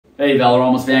Hey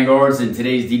Valoramous Vanguards, in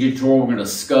today's DJ tutorial we're going to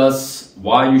discuss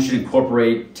why you should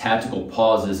incorporate tactical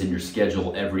pauses in your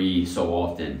schedule every so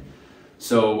often.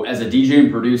 So as a DJ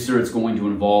and producer, it's going to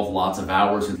involve lots of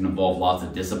hours, it's going to involve lots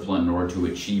of discipline in order to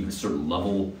achieve a certain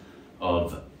level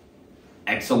of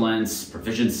excellence,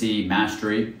 proficiency,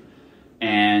 mastery.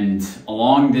 And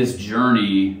along this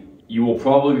journey, you will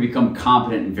probably become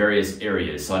competent in various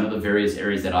areas. So I know the various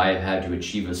areas that I have had to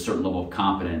achieve a certain level of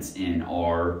competence in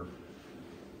are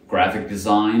graphic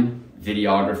design,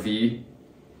 videography,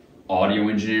 audio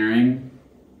engineering,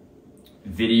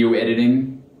 video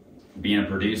editing, being a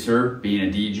producer, being a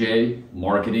DJ,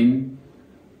 marketing,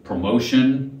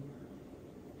 promotion,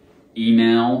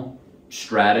 email,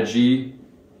 strategy,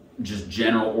 just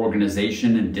general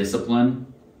organization and discipline,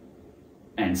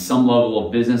 and some level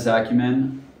of business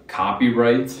acumen,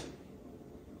 copyright,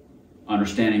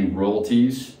 understanding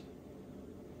royalties.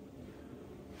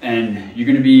 And you're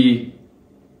going to be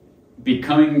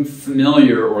becoming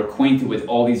familiar or acquainted with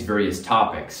all these various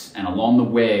topics, and along the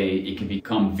way it can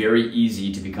become very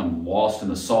easy to become lost in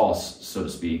the sauce, so to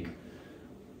speak,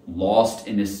 lost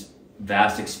in this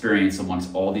vast experience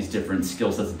amongst all these different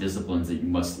skill sets and disciplines that you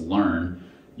must learn.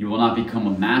 You will not become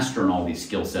a master in all these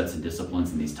skill sets and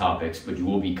disciplines and these topics, but you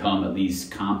will become at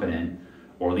least competent,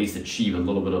 or at least achieve a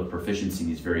little bit of proficiency in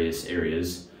these various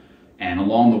areas. And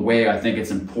along the way, I think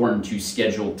it's important to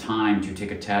schedule time to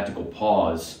take a tactical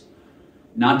pause.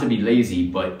 Not to be lazy,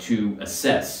 but to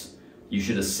assess. You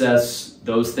should assess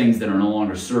those things that are no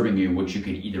longer serving you, which you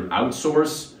could either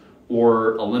outsource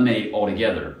or eliminate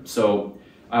altogether. So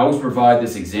I always provide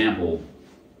this example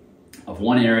of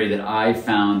one area that I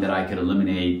found that I could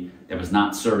eliminate that was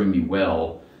not serving me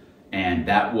well, and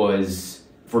that was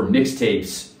for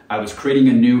mixtapes. I was creating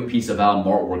a new piece of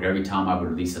album artwork every time I would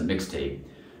release a mixtape.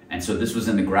 And so this was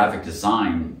in the graphic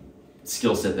design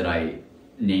skill set that I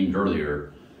named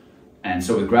earlier. And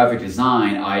so with graphic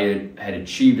design, I had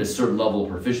achieved a certain level of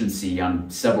proficiency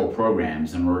on several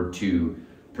programs in order to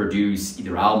produce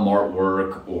either album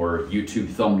artwork or YouTube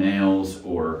thumbnails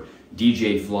or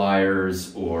DJ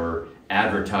flyers or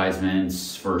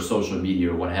advertisements for social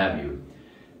media or what have you.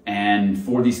 And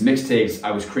for these mixtapes,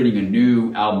 I was creating a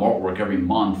new album artwork every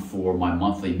month for my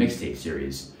monthly mixtape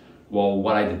series. Well,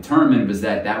 what I determined was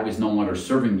that that was no longer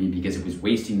serving me because it was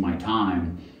wasting my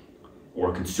time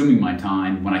or consuming my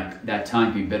time when that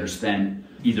time could be better spent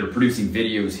either producing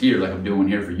videos here like I'm doing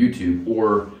here for YouTube,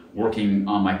 or working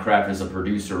on my craft as a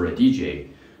producer or a DJ.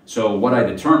 So what I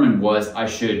determined was I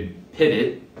should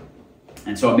pivot,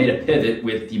 and so I made a pivot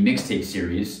with the mixtape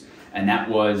series, and that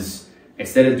was,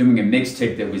 instead of doing a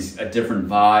mixtape that was a different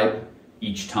vibe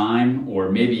each time,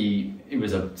 or maybe it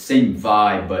was a same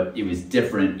vibe but it was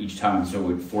different each time, so it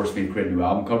would force me to create a new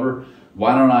album cover,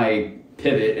 why don't I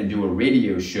pivot and do a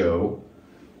radio show?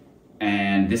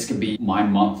 And this could be my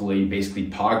monthly, basically,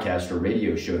 podcast or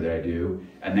radio show that I do,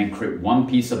 and then create one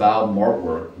piece of album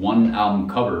artwork, one album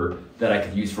cover that I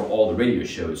could use for all the radio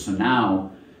shows. So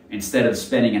now, instead of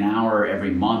spending an hour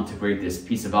every month to create this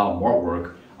piece of album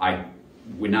artwork, I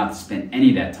would not spend any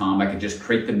of that time. I could just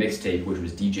create the mixtape, which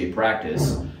was DJ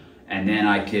practice, and then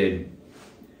I could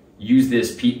use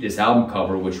this album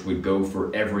cover, which would go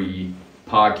for every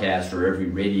podcast or every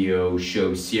radio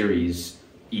show series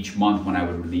each month when I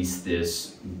would release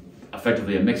this,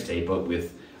 effectively a mixtape, but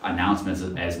with announcements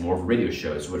as more of a radio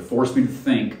show. So it forced me to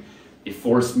think, it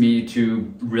forced me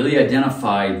to really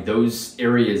identify those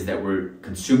areas that were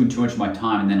consuming too much of my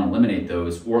time and then eliminate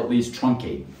those, or at least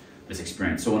truncate this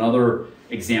experience. So another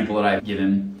example that I've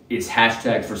given is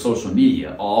hashtags for social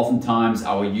media. Oftentimes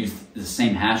I will use the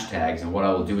same hashtags, and what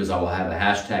I will do is I will have a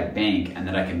hashtag bank, and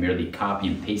then I can merely copy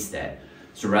and paste that.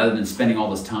 So rather than spending all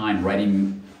this time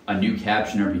writing a new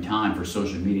caption every time for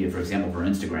social media, for example, for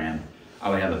Instagram, I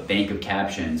would have a bank of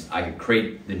captions. I could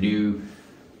create the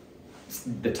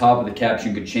top of the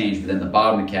caption could change, but then the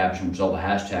bottom of the caption, which is all the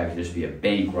hashtags, would just be a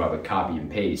bank where I would copy and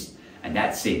paste, and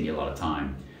that saved me a lot of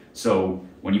time. So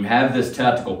when you have this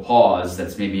tactical pause,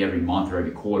 that's maybe every month or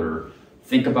every quarter,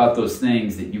 think about those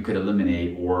things that you could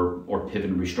eliminate or pivot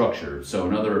and restructure. So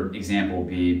another example would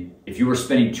be, if you were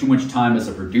spending too much time as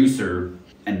a producer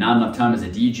and not enough time as a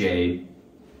DJ,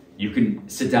 you can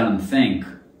sit down and think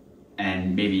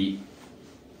and maybe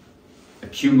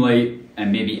accumulate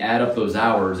and maybe add up those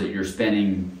hours that you're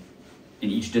spending in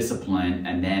each discipline,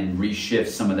 and then reshift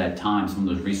some of that time, some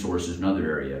of those resources in another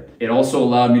area. It also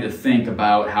allowed me to think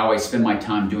about how I spend my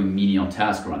time doing menial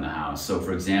tasks around the house. So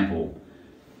for example,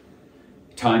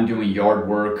 time doing yard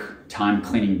work, time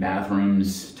cleaning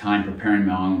bathrooms, time preparing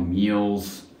my own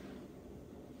meals,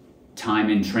 time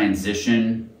in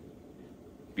transition,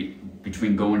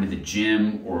 between going to the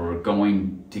gym or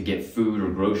going to get food or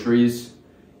groceries,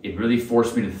 it really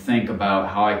forced me to think about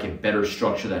how I could better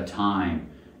structure that time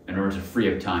in order to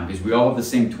free up time. Because we all have the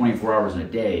same 24 hours in a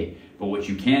day, but what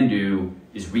you can do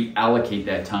is reallocate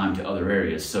that time to other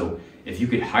areas. So if you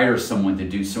could hire someone to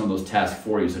do some of those tasks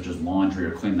for you, such as laundry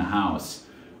or clean the house,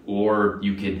 or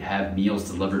you could have meals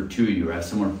delivered to you, or have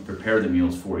someone prepare the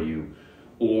meals for you,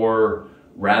 or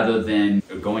rather than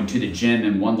going to the gym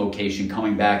in one location,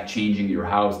 coming back, changing your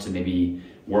house to maybe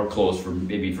work clothes for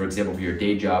example, for your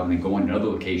day job, and then going to another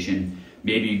location,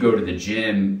 maybe you go to the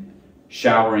gym,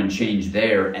 shower and change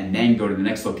there, and then go to the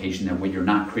next location. That way you're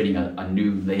not creating a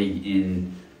new leg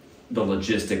in the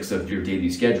logistics of your daily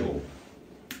schedule.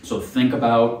 So think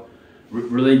about,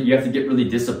 really, you have to get really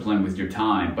disciplined with your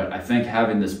time, but I think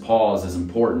having this pause is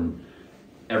important.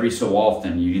 Every so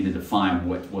often you need to define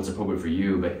what's appropriate for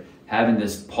you, but having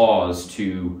this pause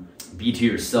to be to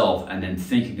yourself and then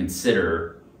think and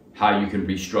consider how you can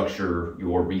restructure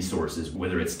your resources,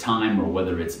 whether it's time or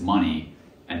whether it's money,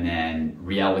 and then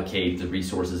reallocate the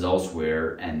resources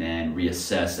elsewhere and then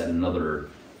reassess at another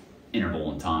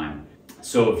interval in time.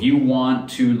 So if you want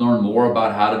to learn more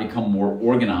about how to become more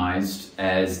organized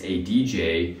as a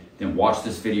DJ, then watch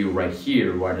this video right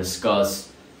here where I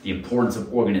discuss the importance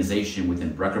of organization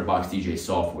within Rekordbox DJ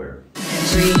software.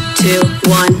 3, 2,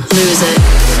 1, lose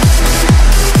it.